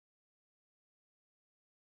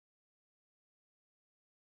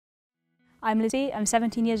I'm Lizzie, I'm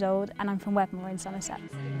 17 years old and I'm from Wedmore in Somerset.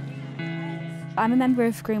 I'm a member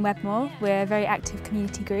of Green Wedmore. We're a very active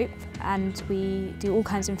community group and we do all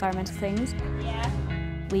kinds of environmental things.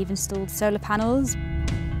 We've installed solar panels,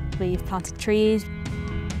 we've planted trees,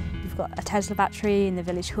 we've got a Tesla battery in the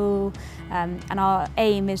village hall, and our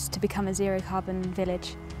aim is to become a zero carbon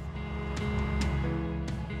village.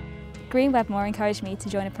 Green Wedmore encouraged me to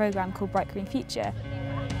join a programme called Bright Green Future.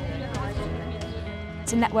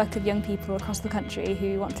 It's a network of young people across the country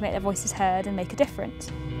who want to make their voices heard and make a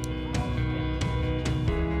difference.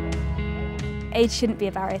 Age shouldn't be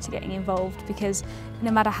a barrier to getting involved because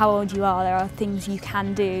no matter how old you are, there are things you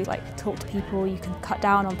can do, like talk to people, you can cut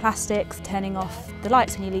down on plastics, turning off the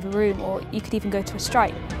lights when you leave a room, or you could even go to a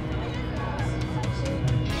strike.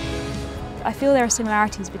 I feel there are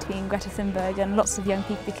similarities between Greta Thunberg and lots of young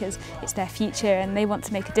people because it's their future and they want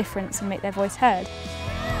to make a difference and make their voice heard.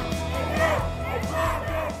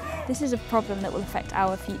 This is a problem that will affect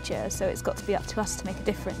our future, so it's got to be up to us to make a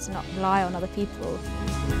difference and not rely on other people.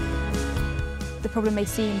 The problem may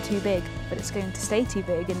seem too big, but it's going to stay too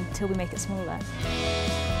big until we make it smaller.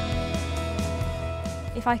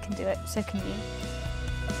 If I can do it, so can you.